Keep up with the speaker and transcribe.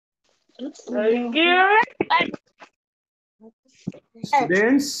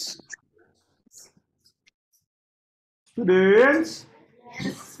Students, students,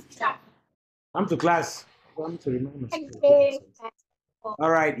 come to class. Come to remember. All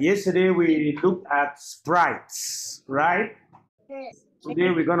right, yesterday we looked at sprites, right?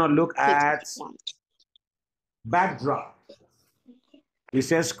 Today we're going to look at backdrop. We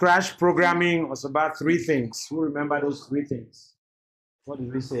said Scratch programming was about three things. Who remember those three things? What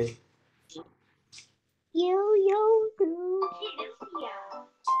did we say?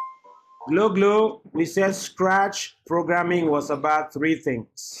 Glow. We said Scratch programming was about three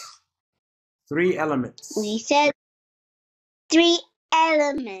things. Three elements. We said 3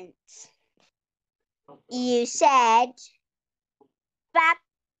 elements. You said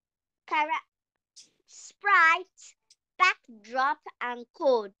sprite, backdrop, and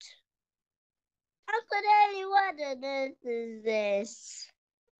code. Uncle, what is this?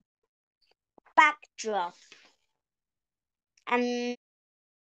 Backdrop and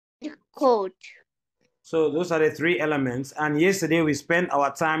code. So those are the three elements. And yesterday we spent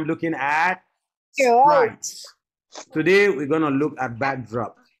our time looking at sprites. Today we're going to look at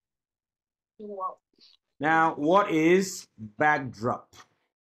backdrop. Now, what is backdrop?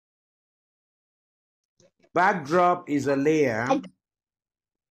 Backdrop is a layer,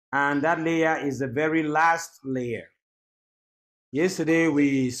 and that layer is the very last layer. Yesterday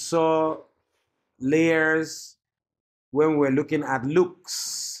we saw layers when we're looking at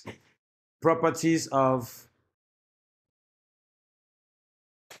looks, properties of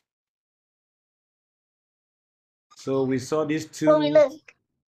so we saw these two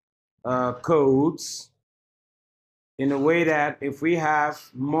codes in a way that if we have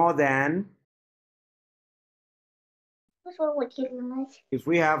more than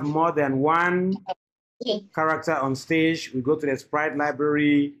one character on stage, we go to the sprite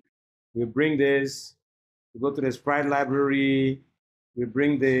library, we bring this, we go to the sprite library, we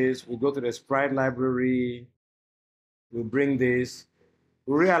bring this, we go to the sprite library, we bring this.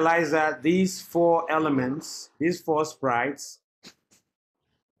 We realize that these four elements, these four sprites,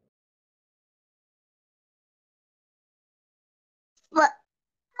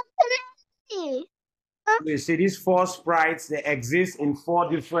 we see these four sprites, they exist in four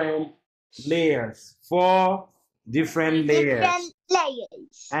different layers. Four different layers.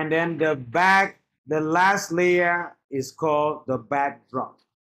 And then the last layer is called the backdrop.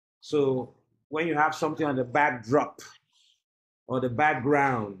 So when you have something on the backdrop or the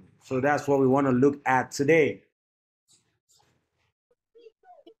background, so that's what we want to look at today.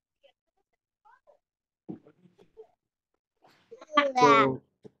 So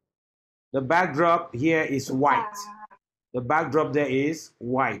the backdrop here is white. The backdrop there is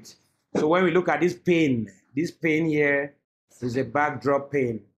white. So when we look at this pane here is a backdrop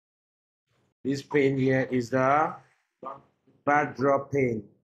pane. This pane here is the backdrop pane.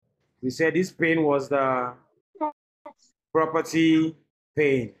 We said this pane was the property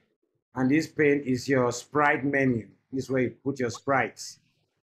pane. And this pane is your sprite menu. This way you put your sprites.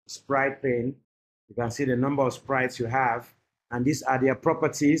 Sprite pane. You can see the number of sprites you have. And these are their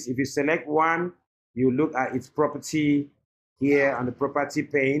properties. If you select one, you look at its property here on the property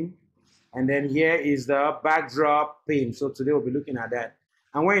pane. And then here is the backdrop pane. So today we'll be looking at that.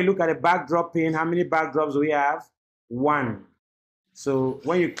 And when you look at the backdrop pane, how many backdrops do we have? One. So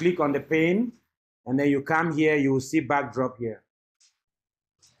when you click on the pane, and then you come here, you will see backdrop here.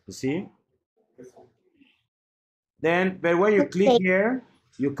 You see? Then, but when you click here,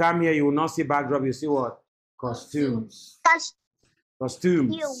 you come here, you will not see backdrop, you see what? Costumes.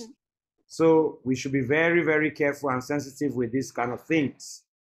 Costumes. So we should be very, very careful and sensitive with these kind of things.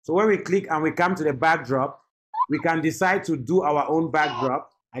 So when we click and we come to the backdrop, we can decide to do our own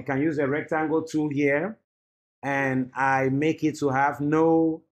backdrop. I can use a rectangle tool here, and I make it to have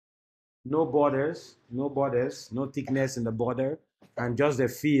no borders, no thickness in the border, and just the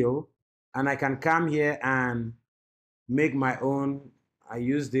fill. And I can come here and make my own. I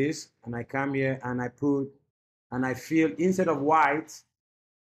use this, and I come here and I put, and I fill instead of white.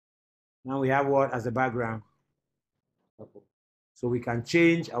 Now we have what as the background. So we can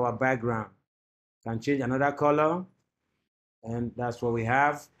change our background. Can change another color, and that's what we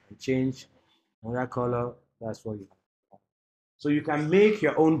have. Change another color, that's what you have. So you can make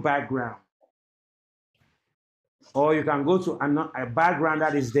your own background. Or you can go to a background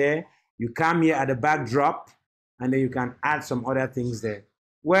that is there. You come here at the backdrop, and then you can add some other things there.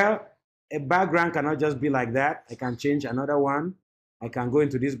 Well, a background cannot just be like that. I can change another one. I can go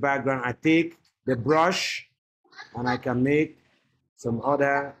into this background. I take the brush, and I can make some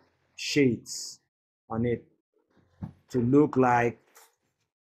other shades on it to look like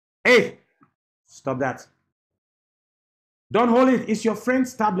Hey, stop that. Don't hold it. It's your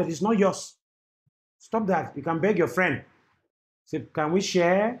friend's tablet. It's not yours. Stop that. You can beg your friend. Say, can we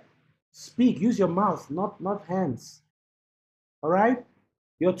share? Speak. Use your mouth, not hands. All right?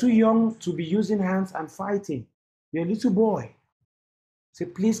 You're too young to be using hands and fighting. You're a little boy. Say,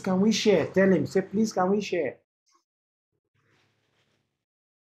 please, can we share? Tell him. Say, please, can we share?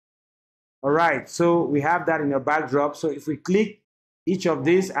 All right. So we have that in your backdrop. So if we click each of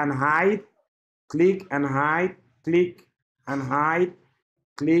these and hide, click and hide, click and hide,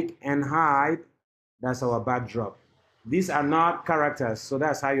 click and hide, that's our backdrop. These are not characters, so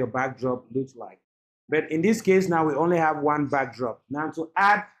that's how your backdrop looks like. But in this case, now we only have one backdrop. Now to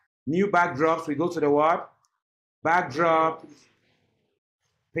add new backdrops, we go to the what? Backdrop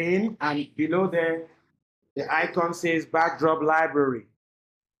pane, and below there, the icon says backdrop library.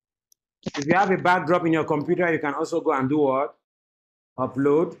 If you have a backdrop in your computer, you can also go and do what?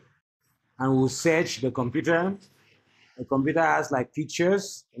 Upload, and we'll search the computer. The computer has like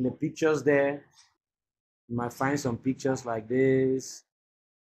pictures, and the pictures there, you might find some pictures like this.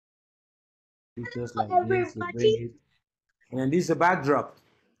 Pictures like this. And then this is a backdrop.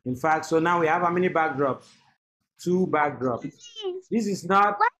 In fact, so now we have how many backdrops? 2 backdrops. This is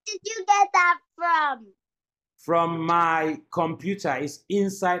not. Where did you get that from? From my computer. It's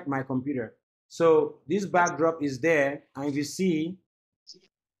inside my computer. So this backdrop is there, and if you see,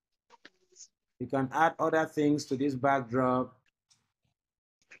 you can add other things to this backdrop,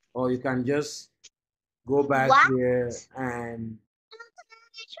 or you can just go back here and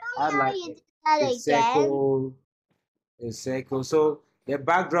add like a circle, a circle. So the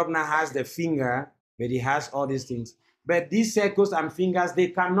backdrop now has the finger, but it has all these things. But these circles and fingers, they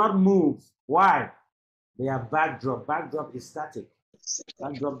cannot move. Why? They are backdrop. Backdrop is static.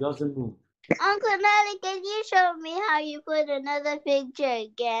 Backdrop doesn't move. Uncle Nelly, can you show me how you put another picture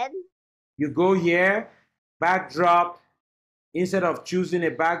again? You go here, backdrop. Instead of choosing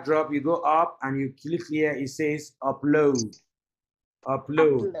a backdrop, you go up and you click here. It says upload.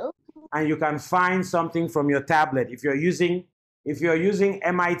 Upload. And you can find something from your tablet. If you're using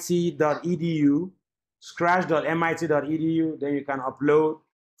MIT.edu, scratch.mit.edu, then you can upload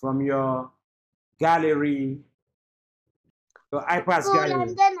from your gallery, your iPad's gallery.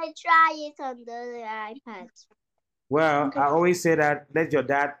 I'm gonna try it on the iPad. Well, okay. I always say that your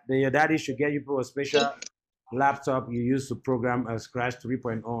daddy should get you a special laptop you use to program a Scratch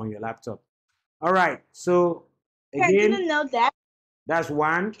 3.0 on your laptop. All right. So again, I didn't know that. That's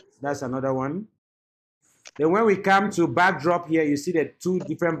one. That's another one. Then when we come to backdrop here, you see the 2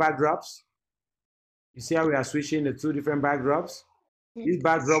 different backdrops. You see how we are switching the 2 different backdrops? This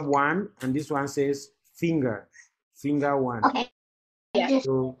backdrop 1, and this one says finger 1. Okay. Yeah.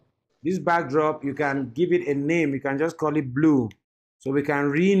 So this backdrop, you can give it a name. You can just call it blue. So we can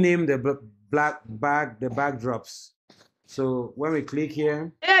rename the backdrops. So when we click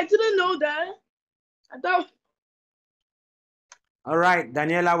here. Hey, I didn't know that. I thought. All right,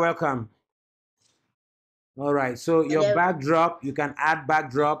 Daniela, welcome. All right, so your backdrop, you can add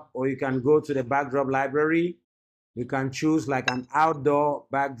backdrop, or you can go to the backdrop library. You can choose like an outdoor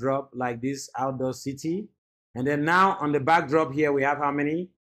backdrop, like this outdoor city. And then now on the backdrop here, we have how many?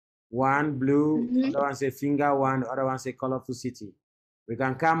 1 blue, other one say finger 1, the other one say colorful city. We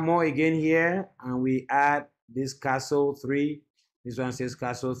can come more again here, and we add this castle 3. This one says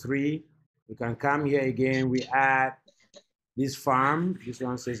castle 3. We can come here again, we add this farm. This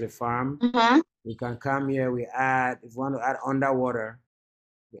one says a farm. We can come here, we add, if we want to add underwater,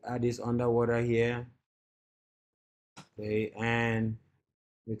 we add this underwater here. Okay, and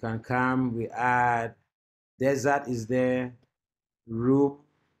we can come, we add desert is there, room,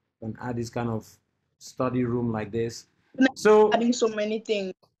 and add this kind of study room like this. So adding so many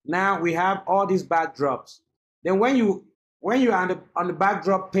things. Now we have all these backdrops. Then when you are on the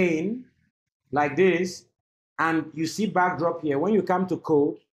backdrop pane like this, and you see backdrop here, when you come to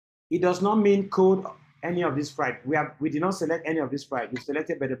code, it does not mean code any of this sprite. We did not select any of this sprite. We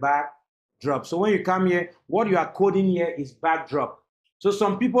selected by the backdrop. So when you come here, what you are coding here is backdrop. So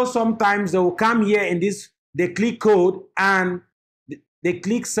some people sometimes they will come here in this, they click code and they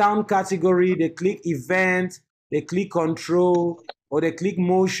click sound category, they click event, they click control, or they click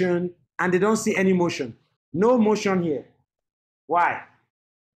motion, and they don't see any motion. No motion here. Why?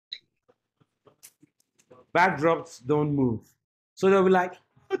 Backdrops don't move. So they'll be like,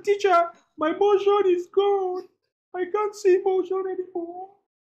 oh, teacher, my motion is gone. I can't see motion anymore.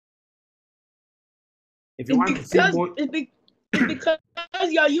 If you want to see motion, it's because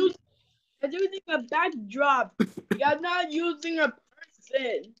you're using a backdrop. You're not using a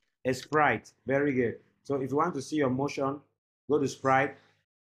person. A sprite. Very good. So if you want to see your motion, go to sprite.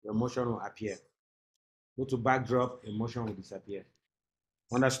 your emotion will appear. Go to backdrop, emotion will disappear.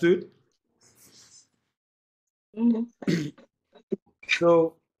 Understood? Mm-hmm.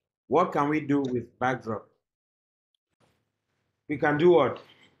 So, what can we do with backdrop? We can do what?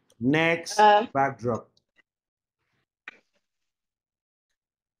 Next backdrop.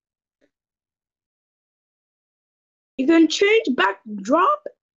 You can change backdrop?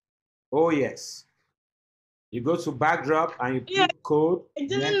 Oh, yes. You go to backdrop and you put code. I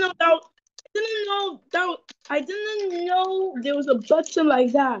didn't know there was a button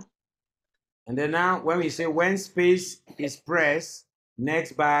like that. And then now when we say when space is pressed,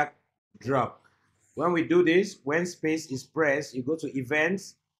 next backdrop. When we do this, when space is pressed, you go to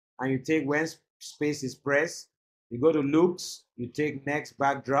events and you take when space is pressed. You go to looks, you take next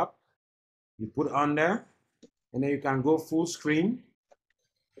backdrop, you put under, and then you can go full screen.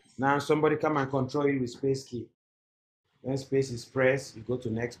 Now somebody come and control it with space key. When space is pressed, you go to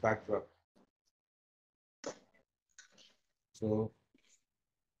next backdrop. So,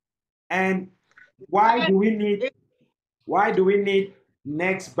 and why do we need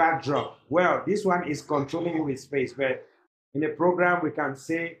next backdrop? Well, this one is controlling you with space, but in the program we can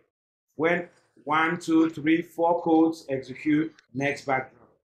say when 1, 2, 3, 4 codes execute, next backdrop.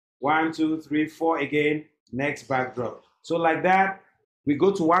 1, 2, 3, 4 again, next backdrop. So like that, we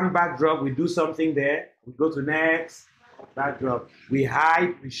go to one backdrop, we do something there, we go to next backdrop, we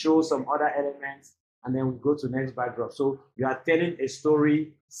hide, we show some other elements, and then we go to next backdrop. So you are telling a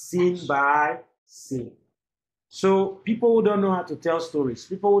story scene by scene. So people who don't know how to tell stories,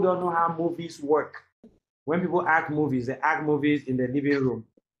 people who don't know how movies work, when people act movies, they act movies in the living room,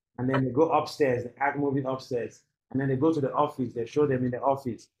 and then they go upstairs, they act movies upstairs, and then they go to the office, they show them in the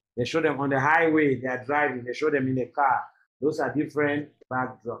office, they show them on the highway, they are driving, they show them in the car. Those are different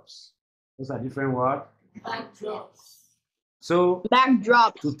backdrops. Those are different what? Backdrops. So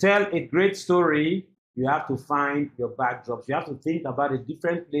to tell a great story, you have to find your backdrops. You have to think about the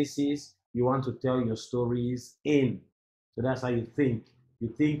different places you want to tell your stories in. So that's how you think. You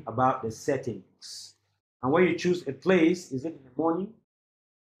think about the settings. And when you choose a place, is it in the morning?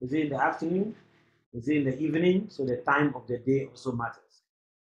 Is it in the afternoon? Is it in the evening? So the time of the day also matters.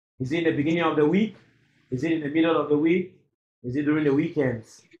 Is it in the beginning of the week? Is it in the middle of the week? Is it during the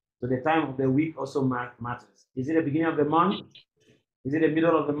weekends? So the time of the week also matters. Is it the beginning of the month? Is it the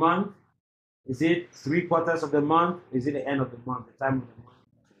middle of the month? Is it 3/4 of the month? Is it the end of the month? The time of the month?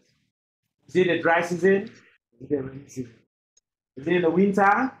 Is it the dry season? Is it the rainy season? Is it in the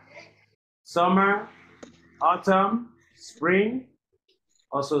winter, summer, autumn, spring?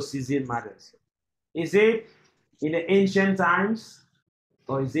 Also season matters. Is it in the ancient times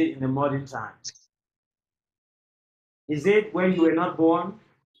or is it in the modern times? Is it when you were not born?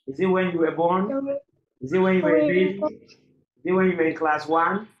 Is it when you were born? Is it when you were a baby? Is it when you were in class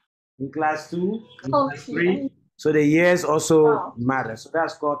 1, in class 2, in class 3? So the years also matter. So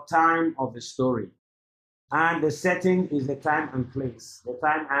that's called time of the story. And the setting is the time and place. The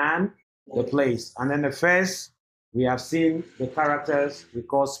time and the place. And then the first, we have seen the characters we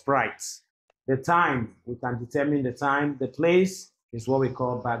call sprites. The time, we can determine the time. The place is what we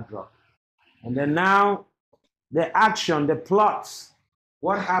call backdrop. And then now, the action, the plot,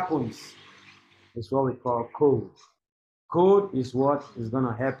 what happens is what we call code. Code is what is going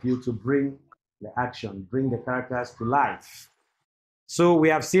to help you to bring the action, bring the characters to life. So we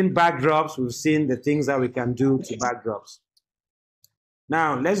have seen backdrops, we've seen the things that we can do to backdrops.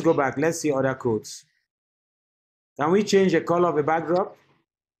 Now, let's go back, let's see other codes. Can we change the color of a backdrop?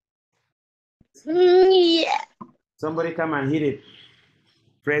 Yeah. Somebody come and hit it.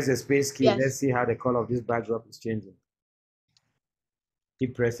 Press the space key. Yes. Let's see how the color of this backdrop is changing.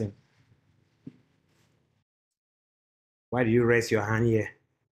 Keep pressing. Why do you raise your hand here?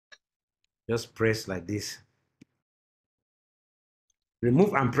 Just press like this.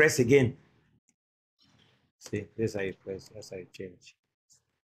 Remove and press again. See, this is how you press. That's how you change.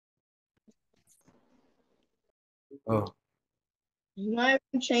 Oh. It's not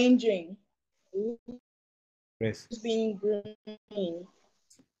even changing. Press. It's being green.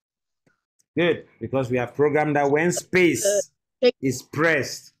 Good, because we have programmed that when space is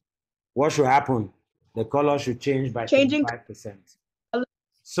pressed, what should happen? The color should change by 25%.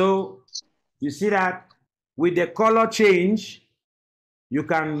 So you see that with the color change, you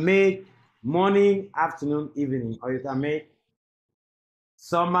can make morning, afternoon, evening, or you can make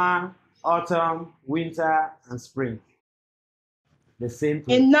summer, autumn, winter, and spring. The same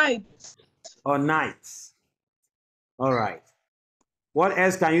place. And nights. Or nights. All right. What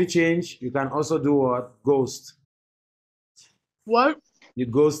else can you change? You can also do what? Ghost. What? You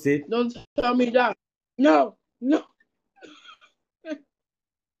ghost it. Don't tell me that. No, no.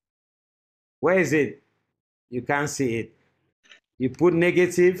 Where is it? You can't see it. You put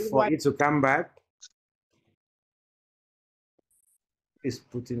negative for it to come back. It's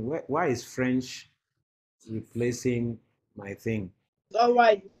putting, why is French replacing my thing? All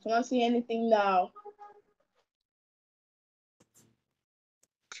right. Can't see anything now.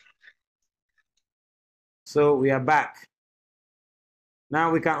 So we are back.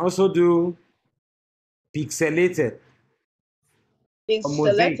 Now we can also do pixelated.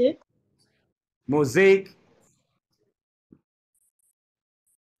 Pixelated. Mosaic.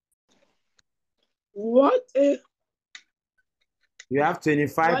 What if You have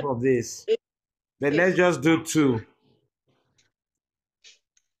 25 of this. But let's just do 2.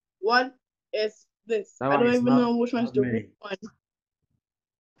 What is this? That I don't even not, know which one's the real one.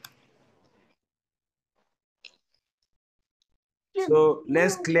 So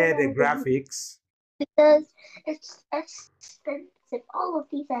let's clear the graphics. Because it's expensive. All of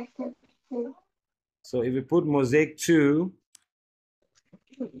these are expensive. So if we put mosaic 2,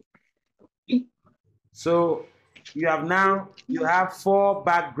 so you have 4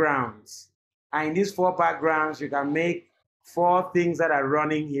 backgrounds. And in these 4 backgrounds, you can make 4 things that are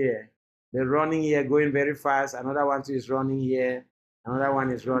running here. They're running here, going very fast. Another one is running here. Another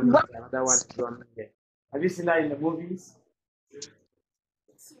one is running here. Another one is running here. Have you seen that in the movies?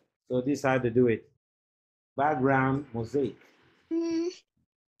 So this is how to do it. Background, mosaic.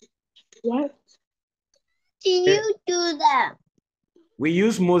 What? Do you do that? We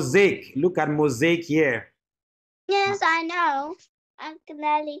use mosaic. Look at mosaic here. Yes, I know. Uncle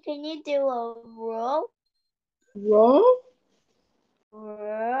Nelly, can you do a row? Row?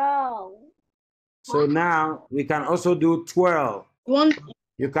 Row. So now we can also do twirl.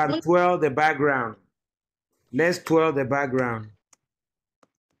 You can twirl the background. Let's twirl the background.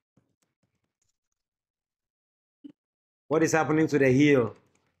 What is happening to the heel?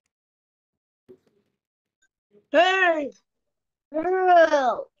 Hey!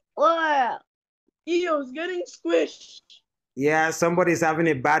 Row. Row. Heel's getting squished. Yeah, somebody's having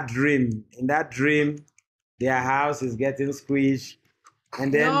a bad dream. In that dream, their house is getting squished.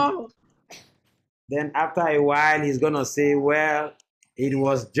 And then after a while, he's going to say, well, it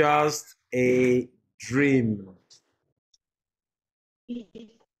was just a dream.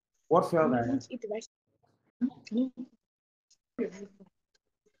 What fell there?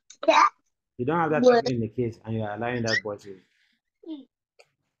 You don't have that in the case, and you are allowing that boy to.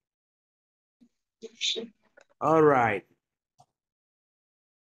 All right.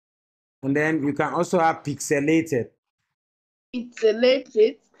 And then you can also have pixelated.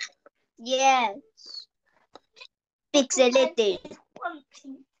 Pixelated? Yes. Pixelated.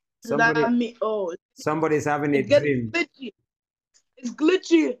 Somebody's having a dream. Glitchy. It's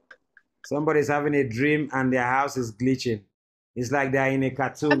glitchy. Somebody's having a dream and their house is glitching. It's like they're in a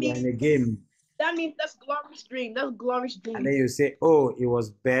cartoon, they're in a game. That means that's glorious dream. That's glorious dream. And then you say, oh, it was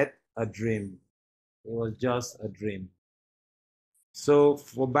but a dream. It was just a dream. So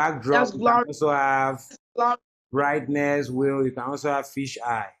for backdrop, you can also have brightness, wheel. You can also have fish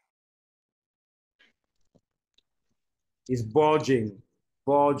eye. It's bulging,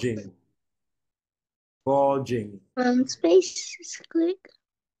 bulging, bulging. Space is click.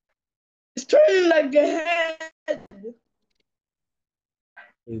 It's turning like a head.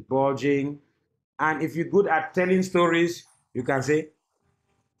 It's bulging. And if you're good at telling stories, you can say,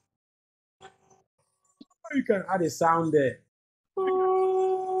 you can add a sound there.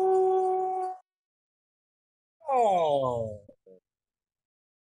 Oh.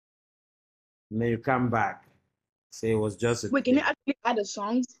 And then you come back. Say it was just a Wait, can you actually add a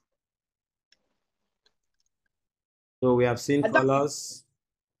song? So we have seen colors.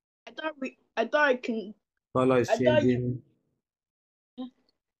 I thought I can. Color is changing.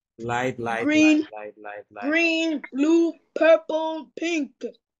 Light, green, light. Green, blue, purple, pink.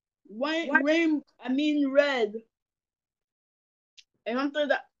 White, red. And after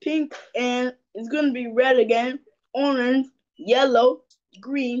that, pink, and it's gonna be red again. Orange, yellow,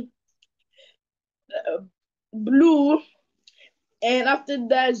 green, blue, and after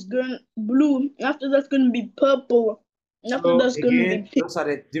that it's blue. After that's gonna be purple. And after that's gonna be pink. Those are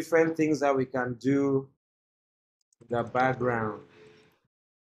the different things that we can do with the background.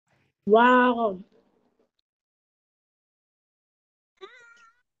 Wow.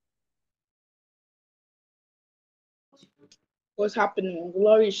 What's happening?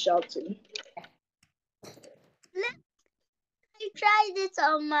 Glory shouting. I tried this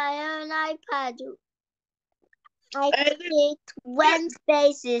on my own iPad. I click when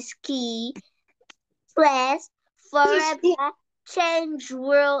space is key, press forever, change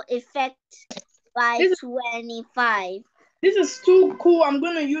world effect by 25. This is too cool. I'm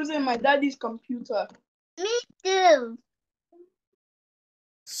gonna use it in my daddy's computer. Me too.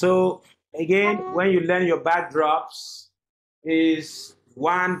 So again, when you learn your backdrops, is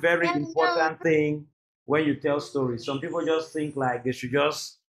one very important thing when you tell stories. Some people just think like they should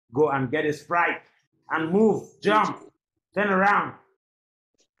just go and get a sprite and move, jump, turn around,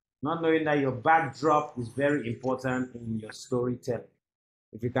 not knowing that your backdrop is very important in your storytelling.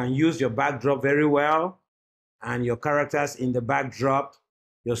 If you can use your backdrop very well and your characters in the backdrop,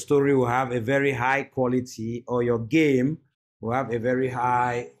 your story will have a very high quality, or your game will have a very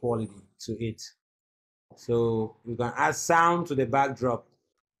high quality to it. So you can add sound to the backdrop.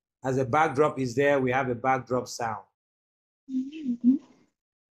 As a backdrop is there, we have a backdrop sound.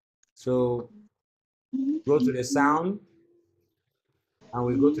 So go to the sound, and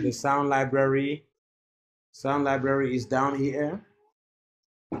we go to the sound library. Sound library is down here.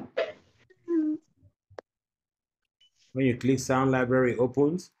 When you click sound library, it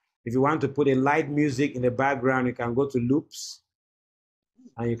opens. If you want to put a light music in the background, you can go to loops,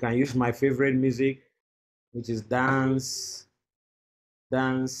 and you can use my favorite music, which is dance,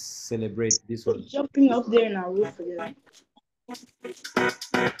 celebrate. This one. Jumping up there now.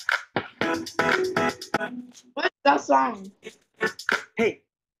 What's that sound? Hey.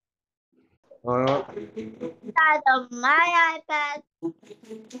 That's on my iPad.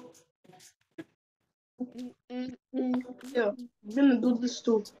 Yeah, I'm gonna do this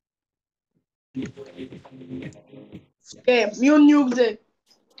too. Okay, new music.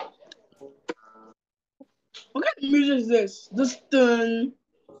 What kind of music is this? This dun.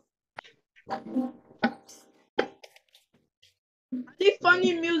 Are they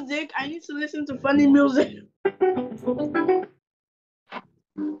funny music? I need to listen to funny music. So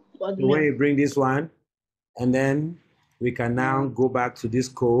when you bring this one, and then we can now go back to this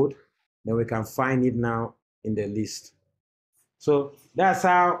code, then we can find it now in the list. So that's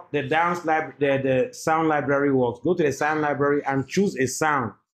how the the sound library works. Go to the sound library and choose a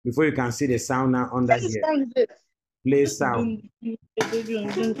sound before you can see the sound now under here. Play sound.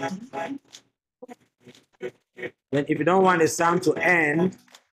 Then if you don't want the sound to end,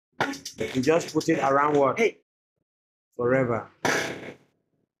 you just put it around what? Hey, forever.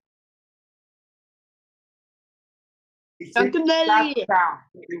 It's a sound.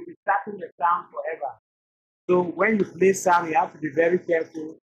 You'll be starting the sound forever. So when you play sound, you have to be very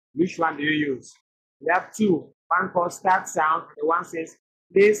careful. Which one do you use? We have two. One called start sound. The one says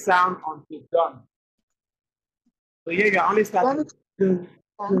play sound until done. So here you're only starting.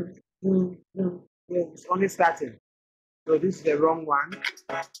 It's only starting. So this is the wrong one.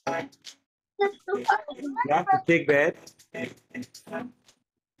 You have to take that.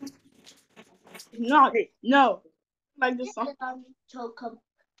 No. Like this song.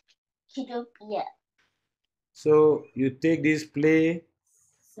 So you take this play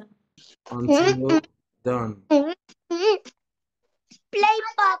until done. Play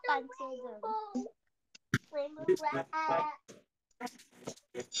pop until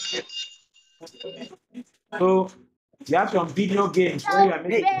So you have some video games where you are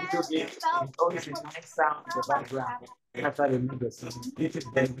making video games. It's always a nice sound in the background. That's how they make the sound. This is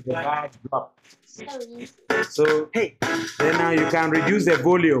the backdrop. So hey, then now you can reduce the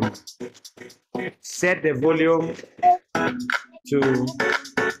volume. Set the volume to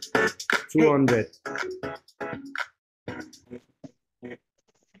 200.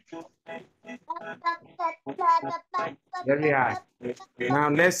 Very high. Now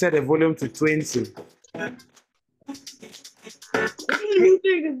let's set the volume to 20.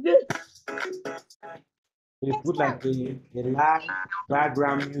 You put like a live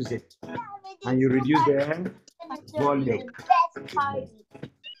background music, and you reduce the volume.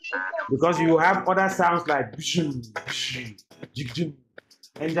 Because you have other sounds like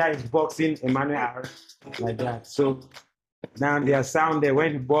Enter is boxing Emmanuel like that. So now their sound there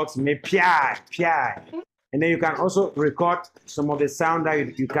when the box may pia. And then you can also record some of the sound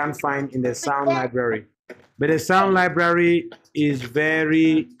that you can't find in the sound library. But the sound library is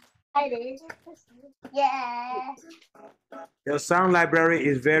very Your sound library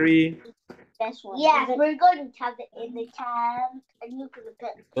is very Yeah, we're going to have it in the camp, and you can put.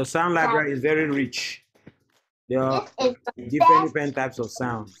 Your sound library is very rich. There are different types of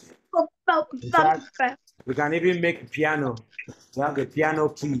sounds. In fact, we can even make a piano. We have the piano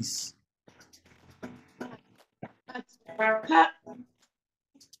keys.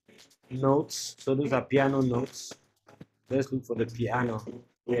 Notes. So those are piano notes. Let's look for the piano.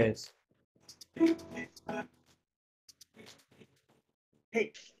 Yes.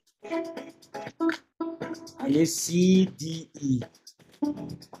 Hey. A, C, D, E.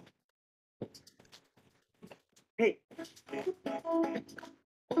 Hey.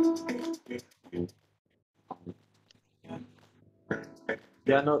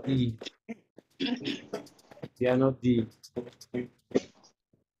 Piano E. Piano D.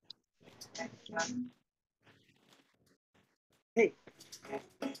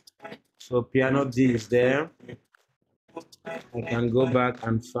 So piano D is there. I can go back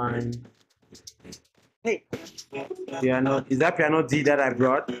and find piano. Is that piano D that I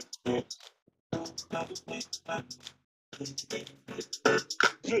brought?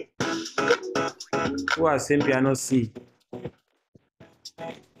 Who has seen piano C?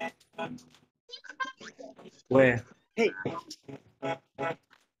 Where?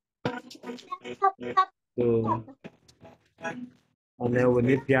 So, and then we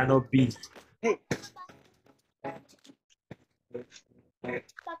need piano B.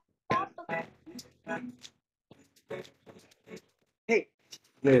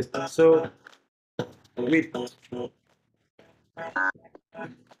 Great.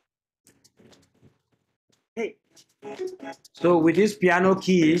 So with these piano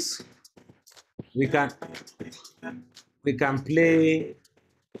keys, we can play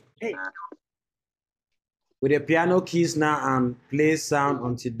with the piano keys now and play sound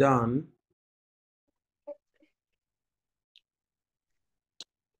until done.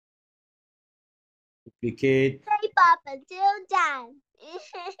 Duplicate. Hey, Papa, till done.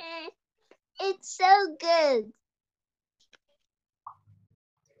 It's so good.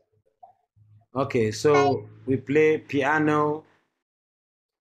 Okay, so we play piano.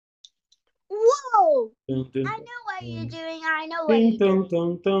 Whoa! I know what you're doing. I know what you're doing. Ding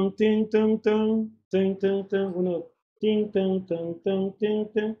dong dong ding dong dong no ding dong dong dong ding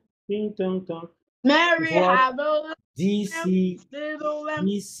dong ding dong dong. Mary had a D C little lamb.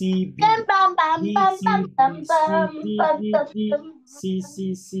 D C B Bum, bum, D bum, C bum, B bum, C bum, D bum, D bum, D bum. C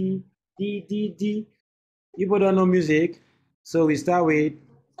C C D D D. People don't know music, so we start with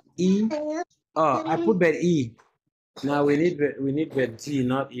E. Oh, I put bed E. Now we need bed T,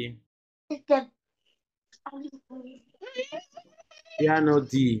 not E. Piano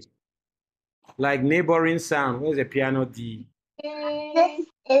D. Like neighboring sound. Where's the piano D? This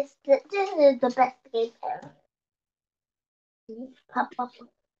is the best game ever. Papa.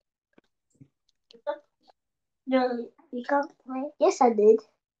 No, you can't play. Yes, I did.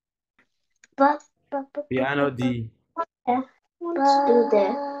 But Piano D. Let's do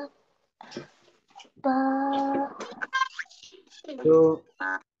that. So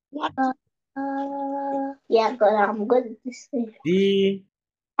Yeah, but I'm good at this thing. D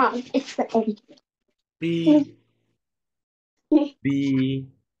It's the end. B B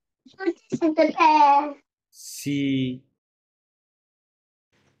This is the pair. C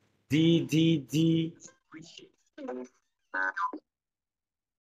D D D.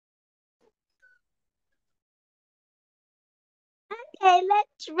 Okay,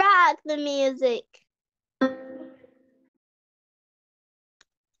 let's rock the music.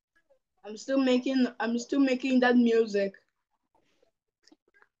 I'm still making that music.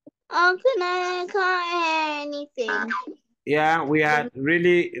 Uncle, I can't hear anything. Yeah, we had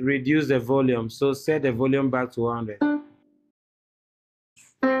really reduced the volume, so set the volume back to 100.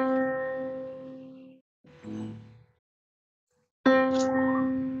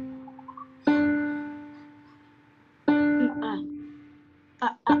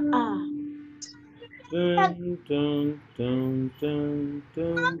 Dun, dun, dun, dun,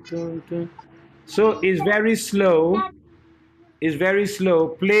 dun, dun, dun. So it's very slow. It's very slow.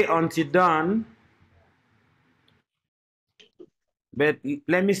 Play until done. But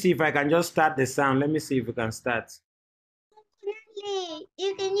let me see if I can just start the sound. Let me see if we can start.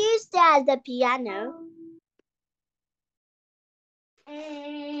 You can use that as the piano.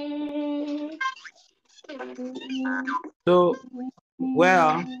 So,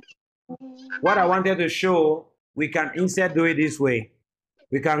 well, what I wanted to show, we can instead do it this way.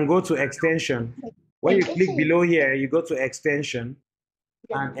 We can go to extension. When you click below here, you go to extension.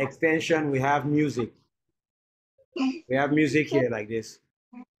 And extension, we have music. We have music here like this.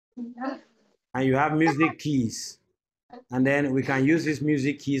 And you have music keys. And then we can use these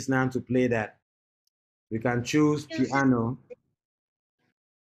music keys now to play that. We can choose piano.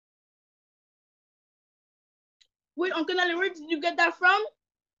 Wait, Uncle Nelly, where did you get that from?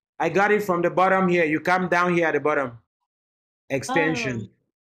 I got it from the bottom here. You come down here at the bottom. Extension.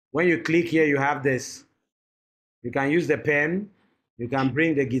 When you click here, you have this. You can use the pen. You can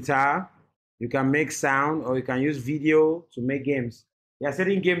bring the guitar. You can make sound, or you can use video to make games. There are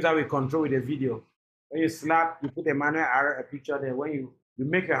certain games that we control with the video. When you slap, you put a manual arrow, a picture there. When you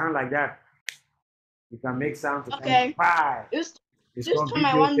make your hand like that, you can make sound to okay. Bye. This It's time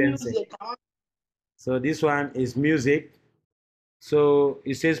I called want video sensing. music. So this one is music. So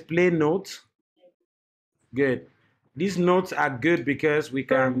it says play note. Good. These notes are good because we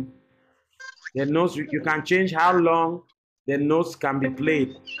can, the notes, you can change how long the notes can be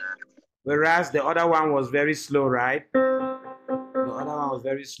played. Whereas the other one was very slow, right? The other one was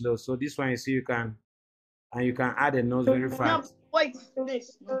very slow. So this one, you see, you can, and you can add the notes very fast. Wait,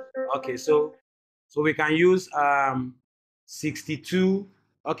 this. Okay, so we can use 62.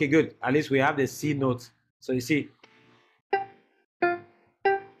 Okay, good. At least we have the C note. So you see.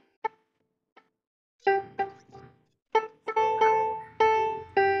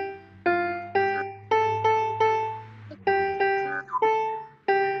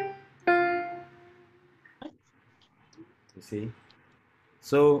 You see.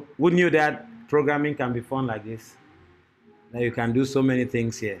 So who knew that programming can be fun like this? That you can do so many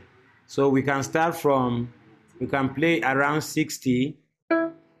things here. So we can start from, we can play around 60.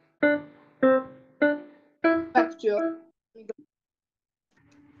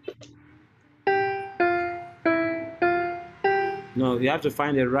 No, you have to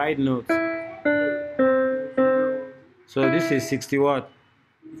find the right note. So this is 60 what?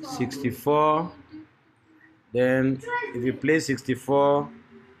 64. Then if you play 64,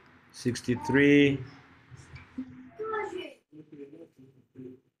 63.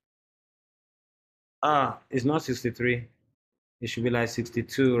 It's not 63. It should be like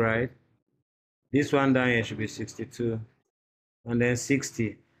 62, right? This one down here should be 62. And then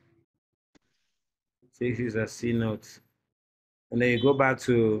 60. 60 is a C note. And then you go back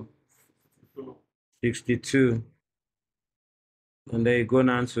to 62. And then you go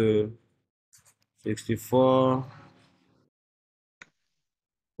down to 64.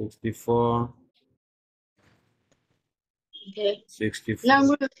 64. Okay. 64.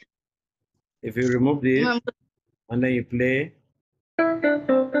 Now if you remove this, and then you play.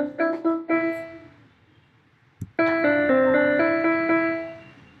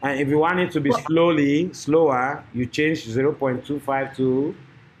 And if you want it to be slower, you change 0.25 to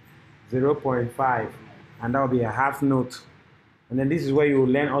 0.5. And that will be a half note. And then this is where you will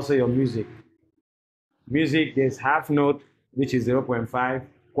learn also your music. Music, there's half note, which is 0.5.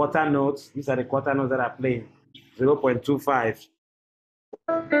 Quarter notes, these are the quarter notes that are playing. 0.25.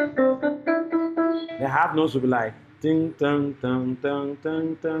 The half notes will be like ting tung tung tung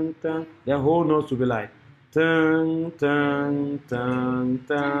tung tung tung. The whole notes will be like tung tung tung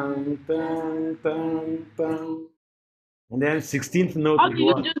tung tung tung tung. And then 16th note will be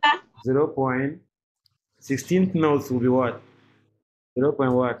what? 16th notes will be what?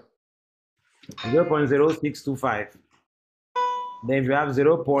 0.0625. Then if you have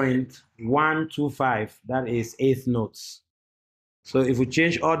 0.125, that is eighth notes. So if we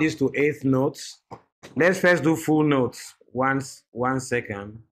change all these to eighth notes, let's first do full notes. 1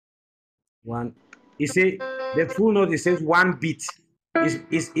 second. You see, the full note, it says 1 beat.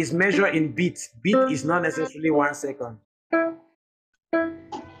 It's measured in beats. Beat is not necessarily 1 second.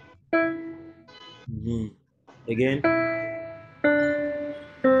 Again.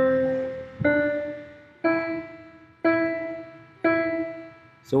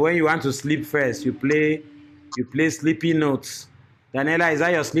 So when you want to sleep first, you play sleepy notes. Daniela, is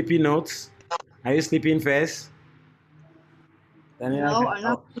that your sleepy notes? Are you sleeping first? Daniela, no, I'm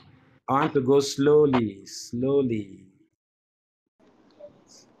not. I want to go slowly.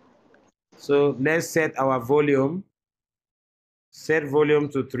 So let's set our volume. Set volume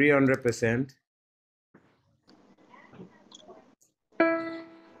to 300%.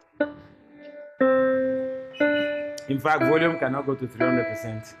 In fact, volume cannot go to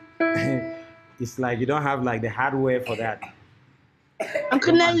 300%. It's like you don't have like the hardware for that.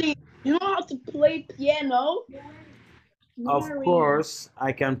 Uncle Nelly, you know how to play piano? Of course,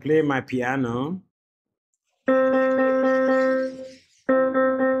 I can play my piano.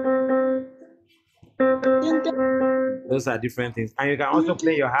 Those are different things. And you can also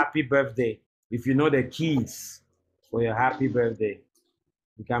play your happy birthday. If you know the keys for your happy birthday,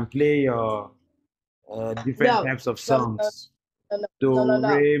 you can play your different types of songs. Do,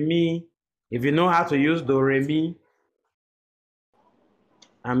 re, mi. If you know how to use do, re, mi,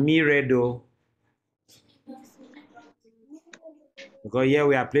 and mi, re, do. Because here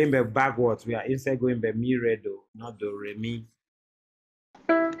we are playing backwards. We are instead going by mi, re, do, not do, re, mi.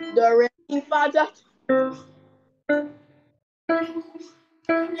 Do, re, mi, father.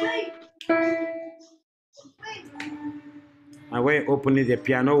 And when you open it, the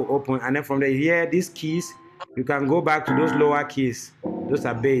piano will open. And then from there, here, these keys, you can go back to those lower keys. Those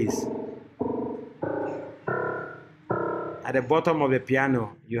are bass. At the bottom of the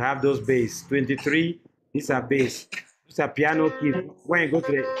piano, you have those bass. 23, these are bass. These are piano keys. When you go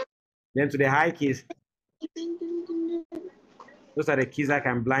to the Then to the high keys. Those are the keys that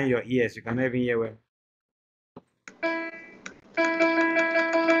can blind your ears. You cannot even hear well.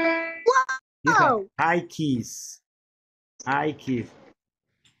 These are high keys. High keys.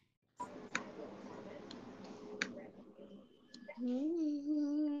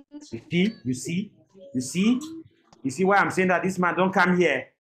 You see why I'm saying that this man don't come here.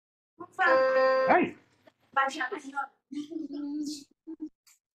 Hey.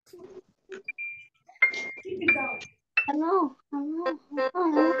 Hello.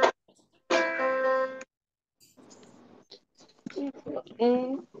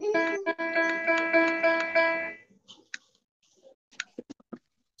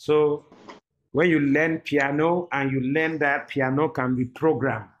 So when you learn piano and you learn that piano can be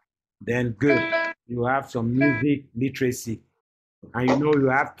programmed, then good. You have some music literacy. And you know you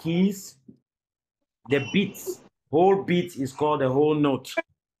have keys. The beats, whole beat is called a whole note.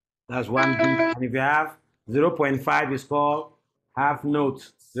 That's one beat. And if you have 0.5 is called half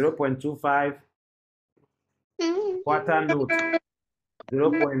note. 0.25 quarter note.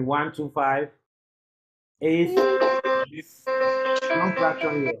 0.125 eighth, one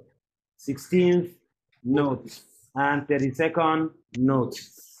fraction here, 16th note and 32nd note.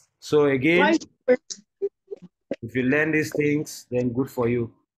 So again, if you learn these things, then good for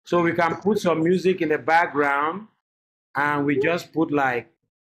you. So we can put some music in the background and we just put like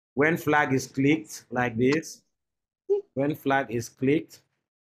when flag is clicked like this. When flag is clicked.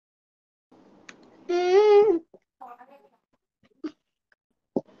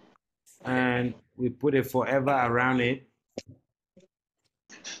 And we put a forever around it.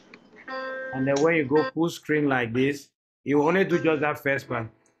 And then when you go full screen like this, you only do just that first part.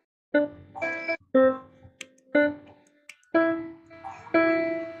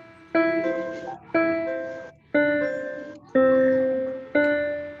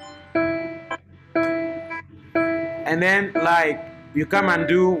 And then like you come and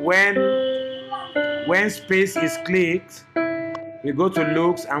do when space is clicked, we go to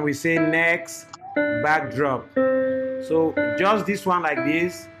looks and we say next backdrop. So just this one like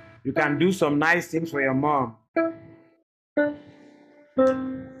this, you can do some nice things for your mom.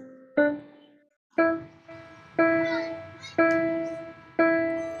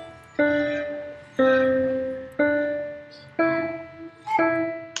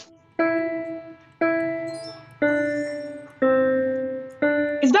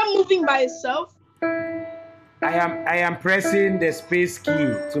 Is that moving by itself? I am pressing the space key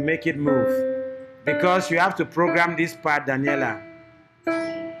to make it move because you have to program this part, Daniela.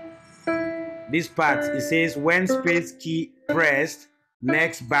 This part, it says when space key pressed,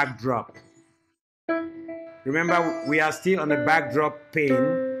 next backdrop. Remember, we are still on the backdrop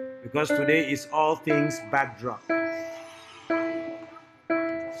pane because today is all things backdrop.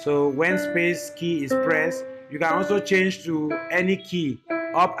 So when space key is pressed, you can also change to any key,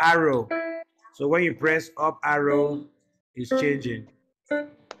 up arrow. So when you press up arrow, it's changing.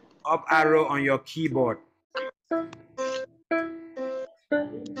 Up arrow on your keyboard.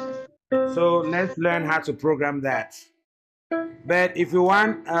 So let's learn how to program that. But if you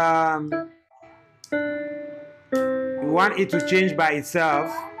want it to change by itself,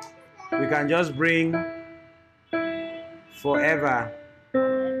 we can just bring forever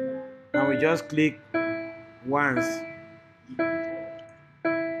and we just click once.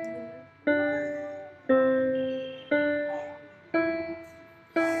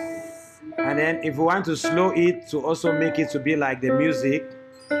 And then if we want to slow it to also make it to be like the music,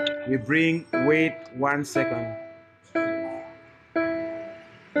 we bring wait 1 second.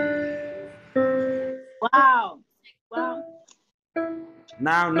 Wow.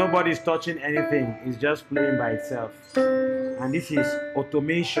 Now nobody's touching anything, it's just playing by itself. And this is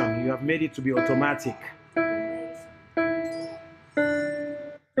automation. You have made it to be automatic.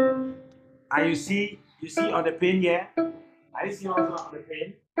 And you see on the pen here? Are you seeing also on the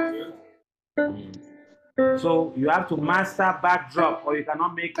pen? So you have to master backdrop or you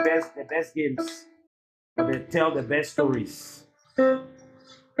cannot make the best games or tell the best stories.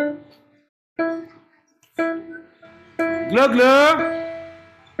 Glow glow.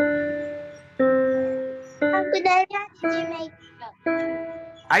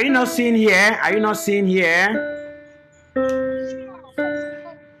 Are you not seeing here? Are you not seeing here?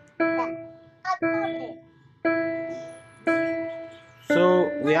 So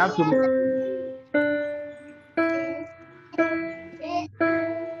we have to.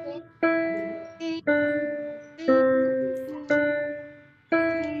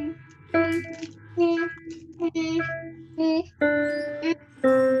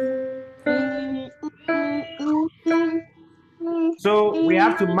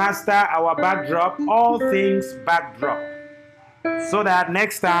 to master our backdrop, all things backdrop, so that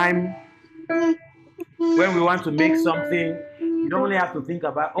next time when we want to make something, you don't only have to think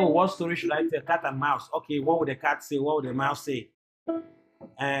about, oh, what story should I tell? Cat and mouse. Okay, what would the cat say? What would the mouse say?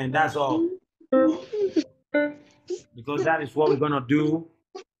 And that's all. Because that is what we're going to do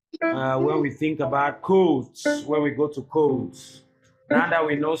when we think about codes, when we go to codes. Now that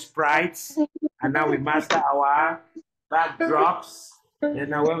we know sprites, and now we master our backdrops, and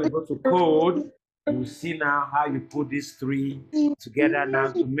now when we go to code, you see now how you put these three together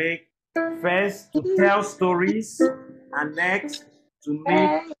now to make, first, to tell stories, and next, to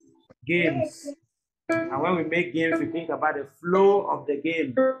make games. And when we make games, we think about the flow of the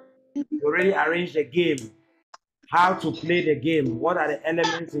game. You already arrange the game, how to play the game, what are the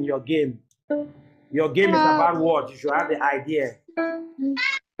elements in your game. Your game is about what? You should have the idea.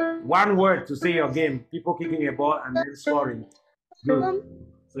 One word to say your game, people kicking a ball and then scoring. Good.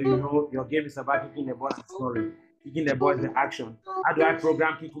 So you know your game is about kicking the ball and scoring. Kicking the ball is the action. How do I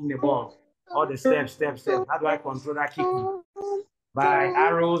program kicking the ball? All the steps. How do I control that kicking? By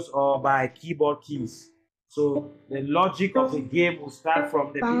arrows or by keyboard keys. So the logic of the game will start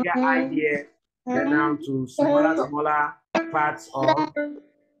from the bigger idea, then down to smaller parts of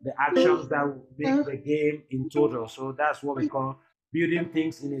the actions that will make the game in total. So that's what we call building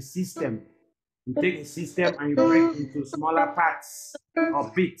things in a system. You take a system and you break into smaller parts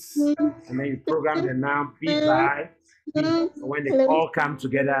or bits, and then you program them now bit by bit. So when they all come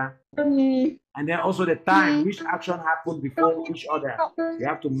together, and then also the time, which action happened before each other, you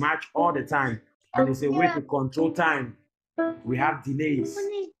have to match all the time. And there's a way to control time. We have delays.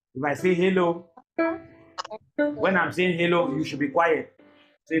 If I say hello, when I'm saying hello, you should be quiet.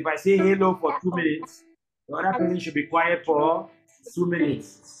 So if I say hello for 2 minutes, the other person should be quiet for 2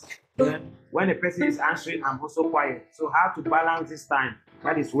 minutes. Then when the person is answering, I'm also quiet. So how to balance this time?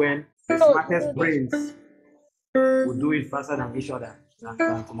 That is when the smartest brains will do it faster than each other,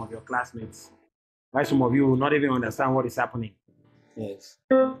 than some of your classmates. Why some of you will not even understand what is happening. Yes.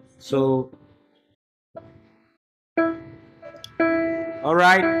 So, all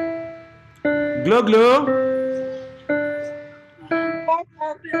right. Glow.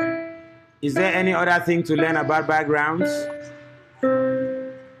 Is there any other thing to learn about backgrounds?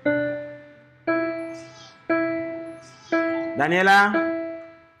 Daniela?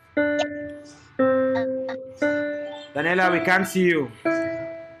 Daniela, we can't see you.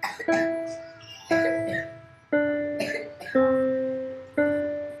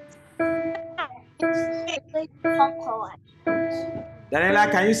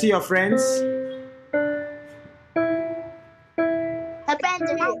 Daniela, can you see your friends?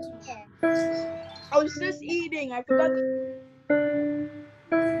 I was just eating. I forgot.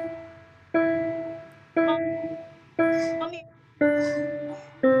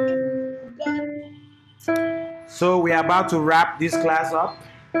 So we are about to wrap this class up.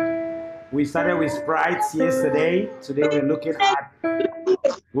 We started with sprites yesterday. Today we've looked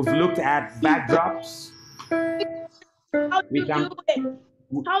at backdrops. How do you do it?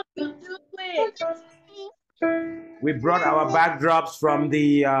 We brought our backdrops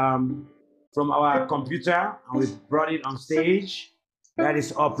from our computer and we brought it on stage. That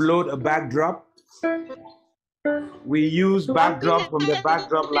is upload a backdrop. We use backdrop from the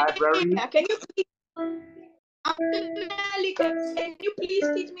backdrop library. Can you please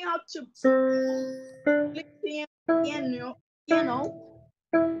teach me how to play piano?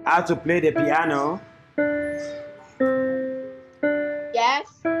 How to play the piano? Yes.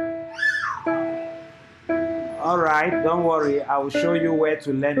 All right, don't worry. I will show you where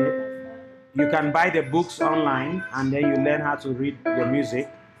to learn it. You can buy the books online and then you learn how to read the music.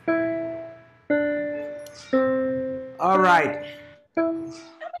 All right.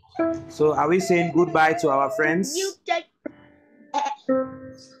 So are we saying goodbye to our friends?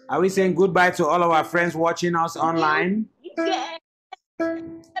 Are we saying goodbye to all of our friends watching us online?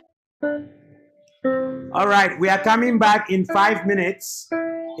 All right, we are coming back in 5 minutes.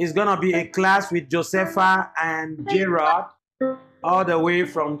 It's going to be a class with Josepha and Gerard all the way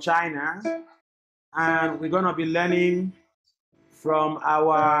from China. And we're going to be learning from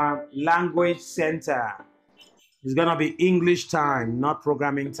our language center. It's going to be English time, not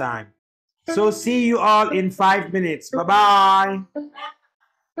programming time. So see you all in 5 minutes. Bye-bye.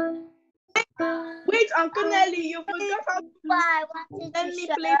 Wait, Uncle Nelly, you forgot how to let me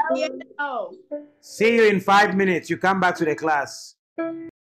play piano. See you in 5 minutes. You come back to the class.